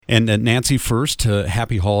And Nancy, first,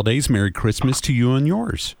 happy holidays, Merry Christmas to you and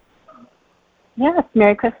yours. Yes,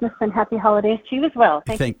 Merry Christmas and Happy Holidays to you as well.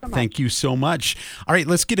 Thank you so much. All right,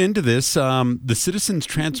 let's get into this. The Citizens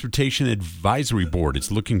Transportation Advisory Board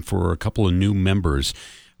is looking for a couple of new members.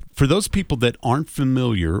 For those people that aren't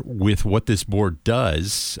familiar with what this board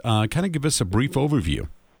does, kind of give us a brief overview.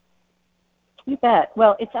 You bet.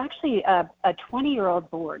 Well, it's actually a 20-year-old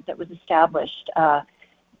board that was established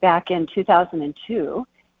back in 2002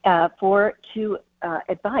 to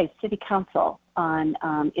advise City Council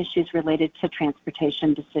on issues related to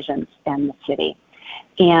transportation decisions in the city.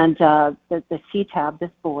 And the CTAB,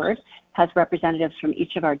 this board, has representatives from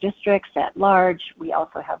each of our districts at large. We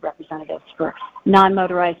also have representatives for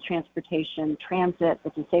non-motorized transportation, transit, the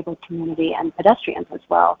disabled community, and pedestrians as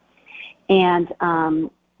well. And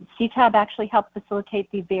CTAB actually helped facilitate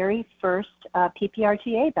the very first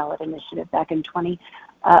PPRTA ballot initiative back in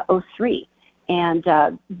 2003. And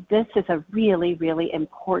this is a really, really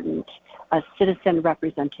important citizen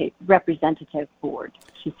representative board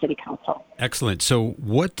to City Council. Excellent. So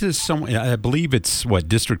what does I believe it's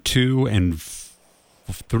District 2 and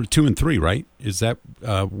 2 and 3, right? Is that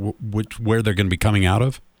where they're going to be coming out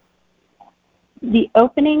of? The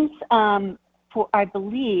openings I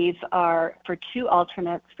believe are for 2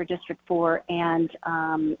 alternates for District 4, and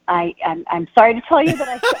I'm sorry to tell you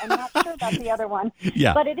that I'm not sure about the other one.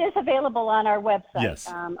 Yeah. But it is available on our website, yes.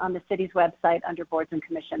 On the city's website under boards and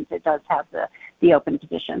commissions. It does have the open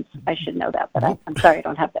positions. I should know that, but I'm sorry I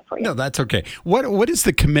don't have that for you. No, that's okay. What is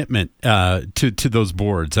the commitment to those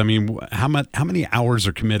boards? I mean, how many hours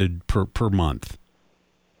are committed per month?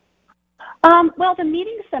 Well, the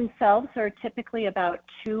meetings themselves are typically about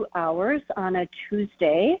 2 hours on a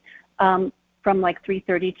Tuesday, from like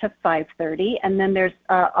 3:30 to 5:30, and then there's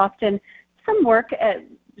often some work,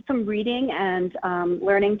 some reading and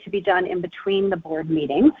learning to be done in between the board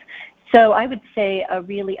meetings. So I would say a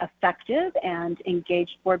really effective and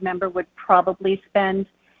engaged board member would probably spend,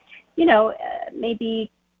 maybe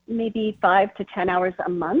 5 to 10 hours a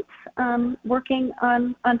month working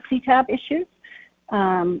on CTAB issues.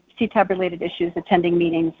 CTAB-related issues, attending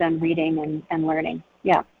meetings and reading and learning.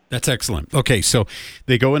 Yeah. That's excellent. Okay, so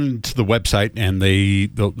they go into the website and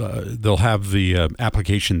they'll have the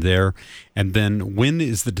application there, and then when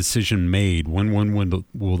is the decision made? When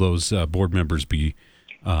will those board members be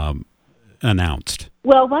announced?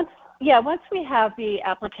 Well, once we have the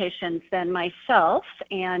applications, then myself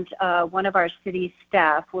and one of our city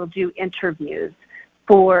staff will do interviews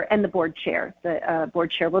and the board chair. The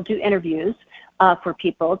board chair will do interviews for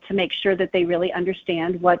people to make sure that they really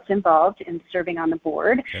understand what's involved in serving on the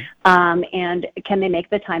board, okay. And can they make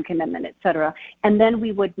the time commitment, et cetera. And then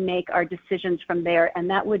we would make our decisions from there, and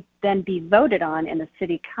that would then be voted on in a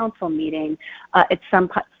city council meeting at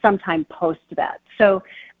sometime post that. So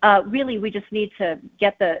really, we just need to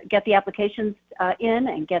get the applications in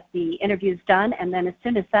and get the interviews done, and then as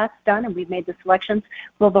soon as that's done and we've made the selections,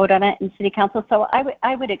 we'll vote on it in City Council. So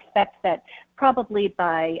I would expect that probably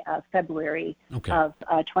by February of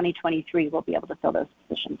 2023, we'll be able to fill those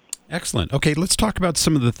positions. Excellent. Okay, let's talk about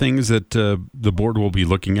some of the things that the board will be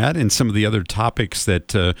looking at and some of the other topics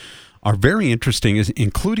that are very interesting,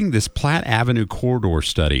 including this Platte Avenue corridor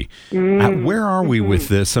study. Mm-hmm. Where are we with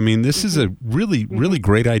this? I mean, this is a really, really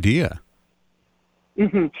great idea.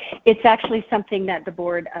 Mm-hmm. It's actually something that the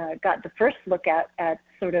board got the first look at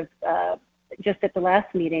sort of just at the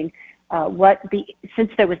last meeting.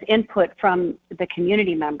 Since there was input from the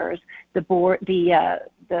community members,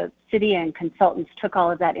 the city and consultants took all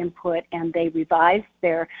of that input and they revised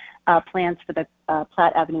their plans for the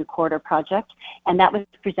Platte Avenue corridor project, and that was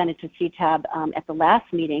presented to CTAB at the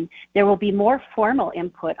last meeting. There will be more formal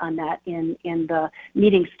input on that in the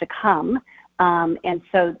meetings to come. And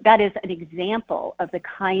so that is an example of the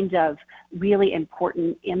kind of really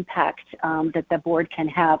important impact that the board can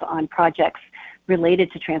have on projects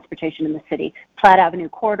related to transportation in the city. Platte Avenue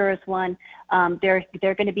corridor is one. They're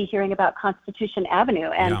going to be hearing about Constitution Avenue,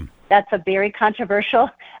 and that's a very controversial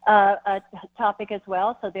topic as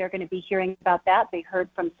well. So they're going to be hearing about that. They heard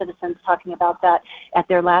from citizens talking about that at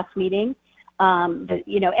their last meeting.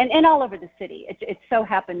 And all over the city. It so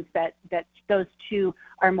happens that those two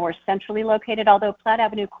are more centrally located, although Platte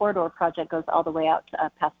Avenue corridor project goes all the way out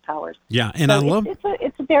to past Powers. Yeah, and so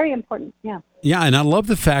it's very important. Yeah. Yeah, and I love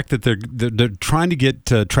the fact that they're trying to get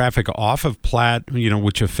traffic off of Platte,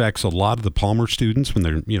 which affects a lot of the Palmer students when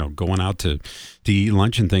they're going out to eat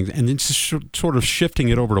lunch and things, and it's just sort of shifting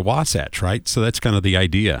it over to Wasatch, right? So that's kind of the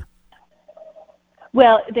idea.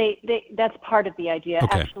 Well, that's part of the idea.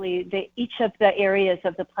 Okay. Actually, each of the areas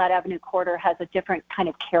of the Platte Avenue corridor has a different kind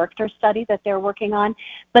of character study that they're working on.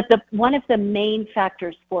 But one of the main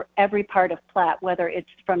factors for every part of Platte, whether it's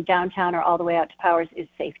from downtown or all the way out to Powers, is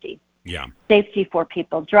safety. Yeah. Safety for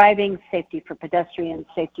people driving, safety for pedestrians,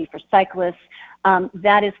 safety for cyclists.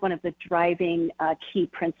 That is one of the driving key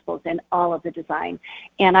principles in all of the design.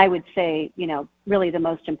 And I would say, really the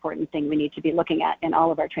most important thing we need to be looking at in all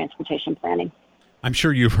of our transportation planning. I'm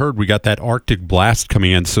sure you've heard we got that Arctic blast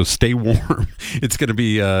coming in, so stay warm. It's going to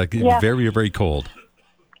be very, very cold.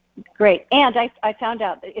 Great. And I found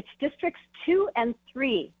out that it's districts 2 and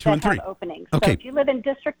 3 that have openings. Okay. So if you live in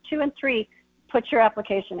District 2 and 3, put your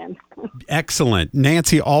application in. Excellent.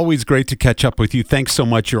 Nancy, always great to catch up with you. Thanks so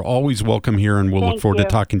much. You're always welcome here, and we'll look forward to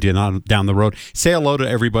talking to you down the road. Say hello to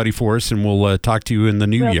everybody for us, and we'll talk to you in the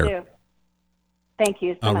new year. Will do. Thank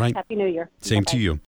you so much. Right. Happy New Year. Same Bye-bye. to you.